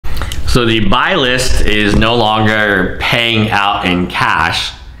So the buy list is no longer paying out in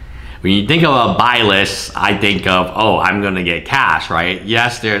cash. When you think of a buy list, I think of, oh, I'm gonna get cash, right?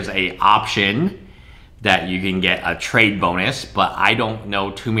 Yes, there's a option that you can get a trade bonus, but I don't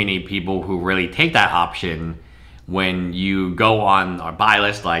know too many people who really take that option. When you go on a buy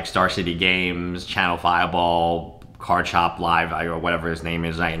list like Star City Games, Channel Fireball, Card Shop Live, or whatever his name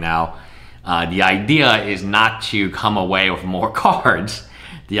is right now, the idea is not to come away with more cards.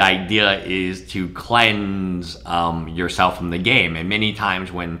 The idea is to cleanse yourself from the game. And many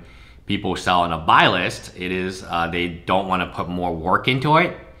times when people sell on a buy list, it is they don't want to put more work into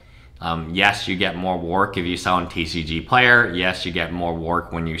it. Yes, you get more work if you sell on TCG Player. Yes, you get more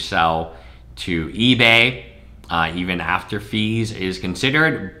work when you sell to eBay, even after fees is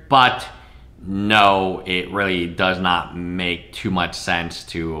considered. But no, it really does not make too much sense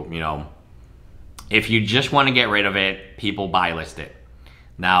to, you know, if you just want to get rid of it, people buy list it.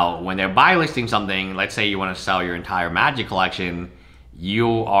 Now, when they're buy listing something, let's say you want to sell your entire Magic collection,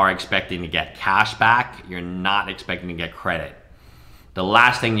 you are expecting to get cash back. You're not expecting to get credit. The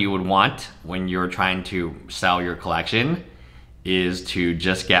last thing you would want when you're trying to sell your collection is to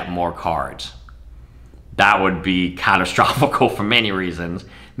just get more cards. That would be catastrophic for many reasons.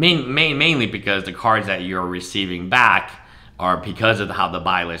 Mainly because the cards that you're receiving back are, because of how the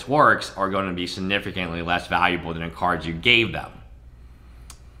buy list works, are going to be significantly less valuable than the cards you gave them.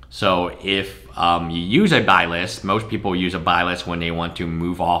 So if you use a buy list, most people use a buy list when they want to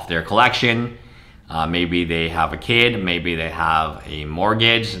move off their collection. Maybe they have a kid, maybe they have a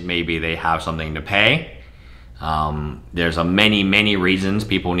mortgage, maybe they have something to pay. There's many reasons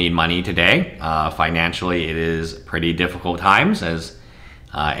people need money today. Financially, it is pretty difficult times, as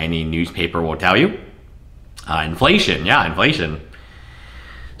any newspaper will tell you. Inflation, yeah, inflation.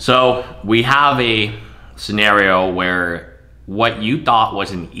 So we have a scenario where what you thought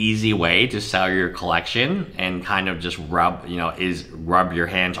was an easy way to sell your collection and kind of just rub your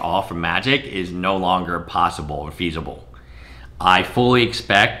hands off from Magic is no longer possible or feasible. I fully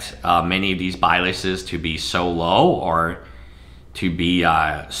expect many of these buy lists to be so low or to be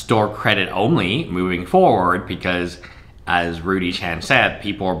store credit only moving forward, because as Rudy Chan said,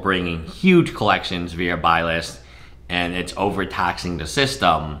 people are bringing huge collections via buy list and it's overtaxing the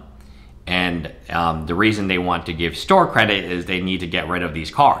system. And the reason they want to give store credit is they need to get rid of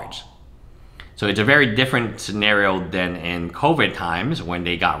these cards. So it's a very different scenario than in COVID times when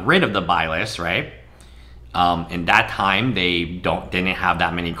they got rid of the buy list, right? In that time, they didn't have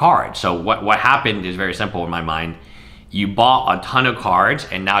that many cards. So what happened is very simple in my mind. You bought a ton of cards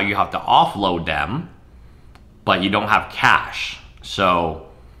and now you have to offload them, but you don't have cash. So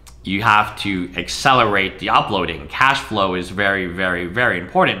you have to accelerate the uploading. Cash flow is very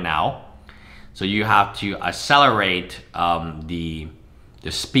important now. So you have to accelerate the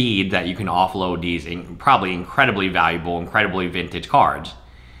speed that you can offload these probably incredibly valuable, incredibly vintage cards.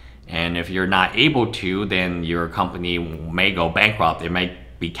 And if you're not able to, then your company may go bankrupt. It may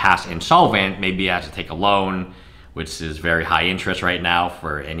be cash insolvent. Maybe you have to take a loan, which is very high interest right now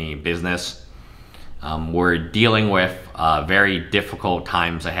for any business. We're dealing with very difficult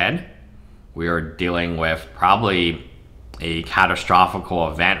times ahead. We are dealing with probably a catastrophic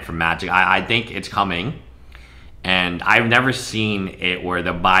event for Magic. I think it's coming, and I've never seen it where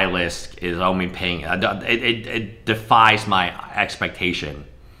the buy list is only paying. It defies my expectation.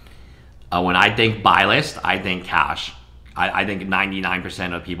 When I think buy list, I think cash. I think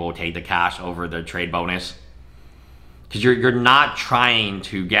 99% of people take the cash over the trade bonus, because you're not trying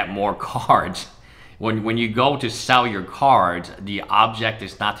to get more cards. When you go to sell your cards, the object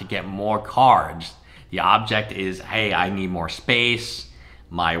is not to get more cards. The object is, hey, I need more space.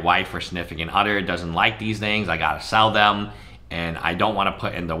 My wife or significant other doesn't like these things. I gotta sell them. And I don't want to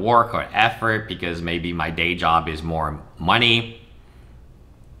put in the work or effort because maybe my day job is more money.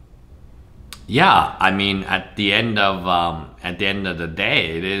 Yeah, I mean, at the end of the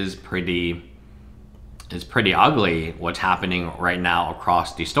day, it's pretty ugly what's happening right now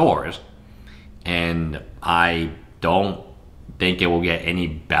across the stores. And I don't think it will get any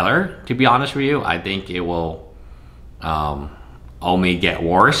better, to be honest with you. I think it will only get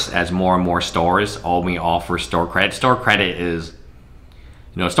worse as more and more stores only offer store credit. Store credit is,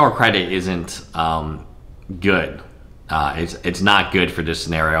 store credit isn't good. It's not good for this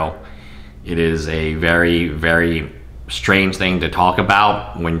scenario. It is a very strange thing to talk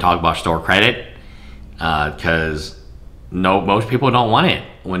about when you talk about store credit, because most people don't want it.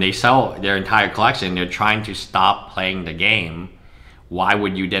 When they sell their entire collection, they're trying to stop playing the game. Why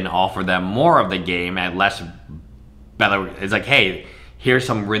would you then offer them more of the game at less better? It's like, hey, here's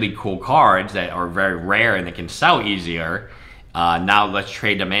some really cool cards that are very rare and they can sell easier, Now let's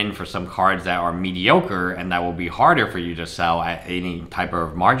trade them in for some cards that are mediocre and that will be harder for you to sell at any type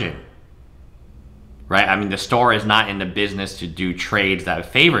of margin. Right? I mean, the store is not in the business to do trades that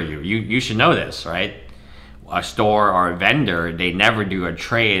favor you. You should know this, right? A store or a vendor, they never do a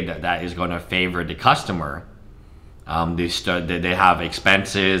trade that is going to favor the customer. They have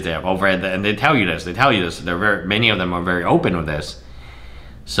expenses, they have overhead, and they tell you this. Many of them are very open with this.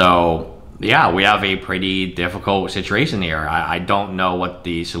 So yeah, we have a pretty difficult situation here. I don't know what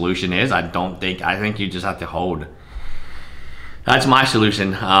the solution is. I think you just have to hold. That's my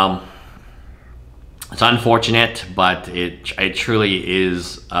solution. It's unfortunate, but it truly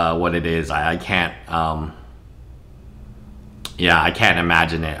is what it is. I can't I can't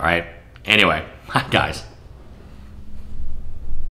imagine it, right? Anyway, guys.